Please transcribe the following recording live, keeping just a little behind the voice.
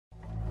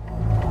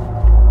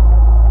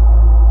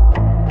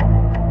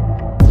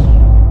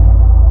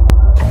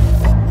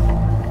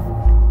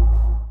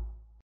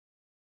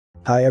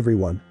Hi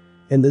everyone.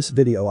 In this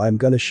video I'm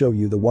gonna show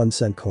you the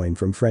 1-cent coin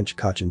from French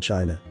Cochin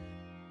China.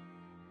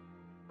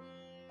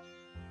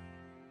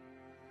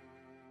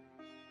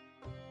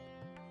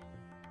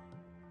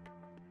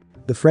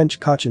 The French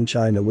Cochin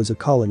China was a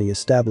colony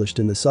established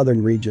in the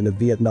southern region of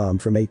Vietnam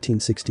from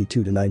 1862 to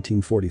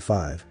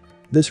 1945.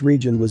 This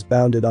region was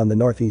bounded on the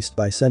northeast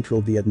by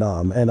central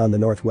Vietnam and on the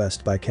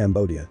northwest by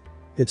Cambodia.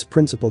 Its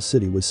principal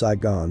city was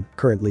Saigon,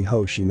 currently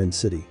Ho Chi Minh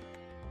City.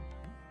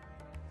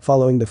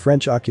 Following the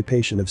French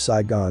occupation of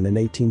Saigon in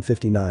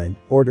 1859,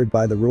 ordered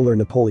by the ruler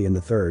Napoleon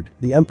III,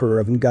 the Emperor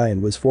of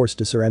Nguyen was forced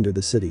to surrender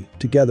the city,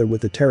 together with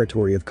the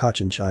territory of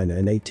Cochin China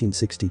in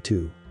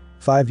 1862.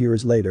 5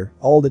 years later,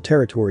 all the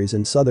territories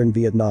in southern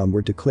Vietnam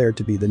were declared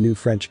to be the new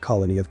French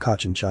colony of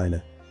Cochin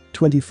China.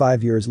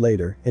 25 years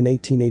later, in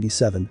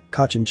 1887,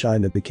 Cochin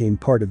China became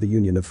part of the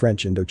Union of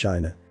French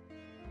Indochina.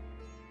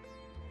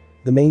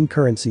 The main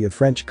currency of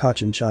French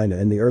Cochin China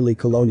in the early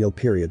colonial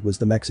period was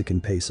the Mexican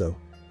peso.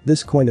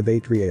 This coin of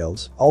 8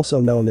 reals, also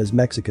known as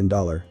Mexican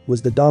dollar,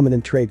 was the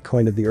dominant trade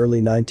coin of the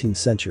early 19th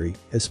century,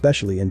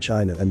 especially in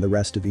China and the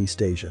rest of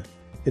East Asia.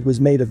 It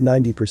was made of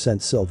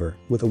 90% silver,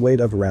 with a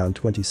weight of around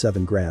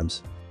 27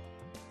 grams.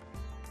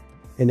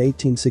 In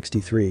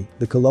 1863,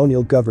 the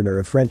colonial governor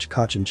of French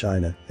Cochin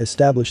China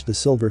established the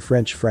silver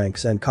French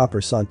francs and copper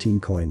centime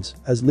coins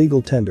as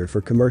legal tender for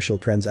commercial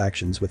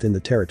transactions within the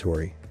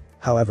territory.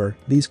 However,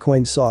 these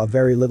coins saw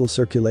very little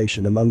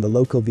circulation among the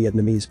local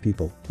Vietnamese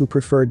people, who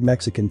preferred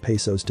Mexican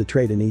pesos to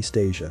trade in East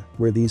Asia,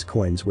 where these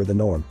coins were the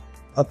norm.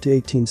 Up to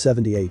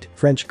 1878,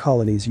 French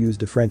colonies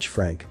used a French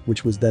franc,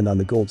 which was then on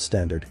the gold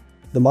standard.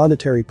 The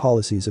monetary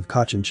policies of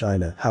Cochin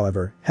China,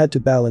 however, had to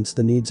balance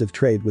the needs of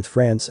trade with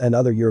France and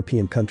other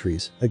European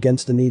countries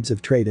against the needs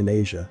of trade in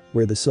Asia,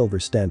 where the silver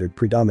standard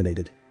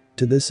predominated.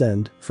 To this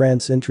end,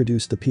 France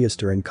introduced the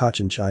piastre in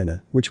Cochin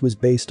China, which was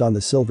based on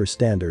the silver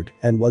standard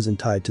and wasn't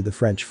tied to the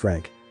French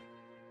franc.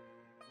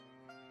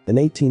 In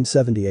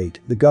 1878,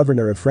 the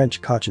governor of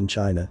French Cochin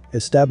China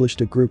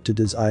established a group to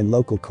design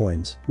local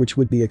coins, which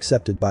would be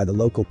accepted by the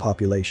local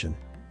population.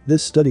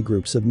 This study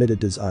group submitted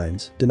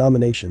designs,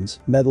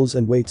 denominations, metals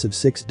and weights of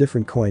 6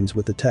 different coins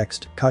with the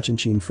text Cochin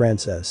Chine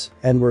Français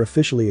and were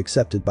officially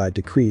accepted by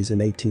decrees in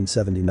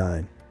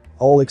 1879.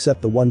 All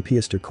except the 1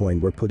 piastre coin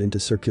were put into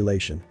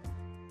circulation.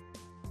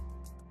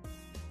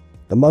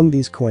 Among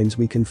these coins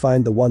we can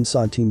find the 1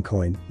 centime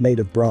coin, made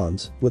of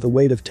bronze, with a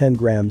weight of 10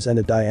 grams and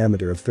a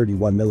diameter of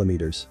 31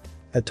 millimeters.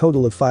 A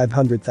total of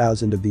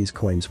 500,000 of these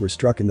coins were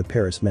struck in the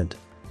Paris Mint.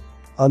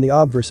 On the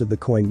obverse of the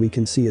coin we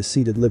can see a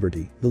seated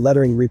liberty, the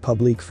lettering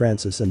République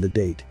Française and the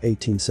date,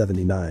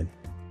 1879.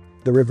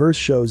 The reverse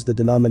shows the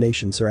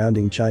denomination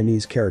surrounding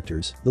Chinese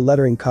characters, the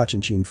lettering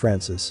Cochin Chine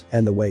Français,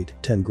 and the weight,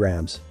 10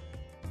 grams.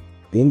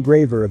 The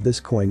engraver of this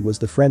coin was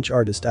the French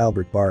artist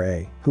Albert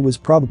Barré, who was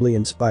probably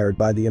inspired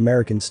by the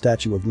American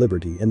Statue of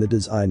Liberty in the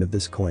design of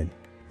this coin.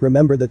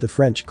 Remember that the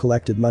French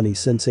collected money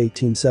since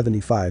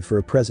 1875 for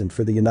a present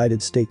for the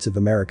United States of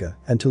America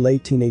until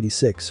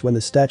 1886 when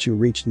the statue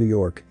reached New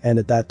York, and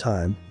at that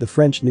time, the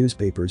French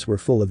newspapers were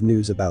full of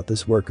news about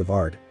this work of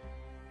art.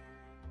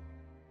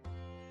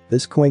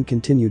 This coin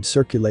continued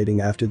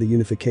circulating after the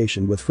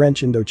unification with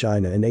French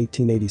Indochina in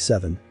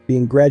 1887,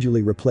 being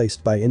gradually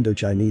replaced by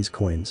Indochinese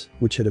coins,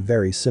 which had a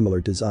very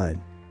similar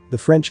design. The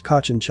French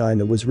Cochin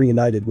China was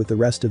reunited with the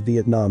rest of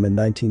Vietnam in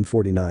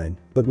 1949,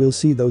 but we'll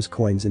see those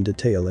coins in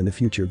detail in a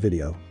future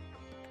video.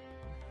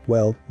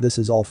 Well, this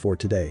is all for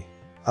today.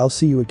 I'll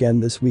see you again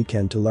this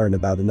weekend to learn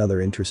about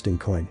another interesting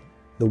coin.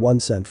 The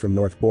 1 cent from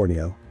North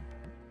Borneo.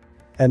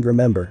 And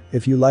remember,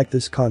 if you like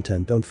this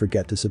content don't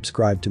forget to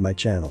subscribe to my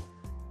channel.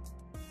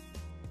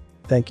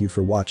 Thank you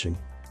for watching.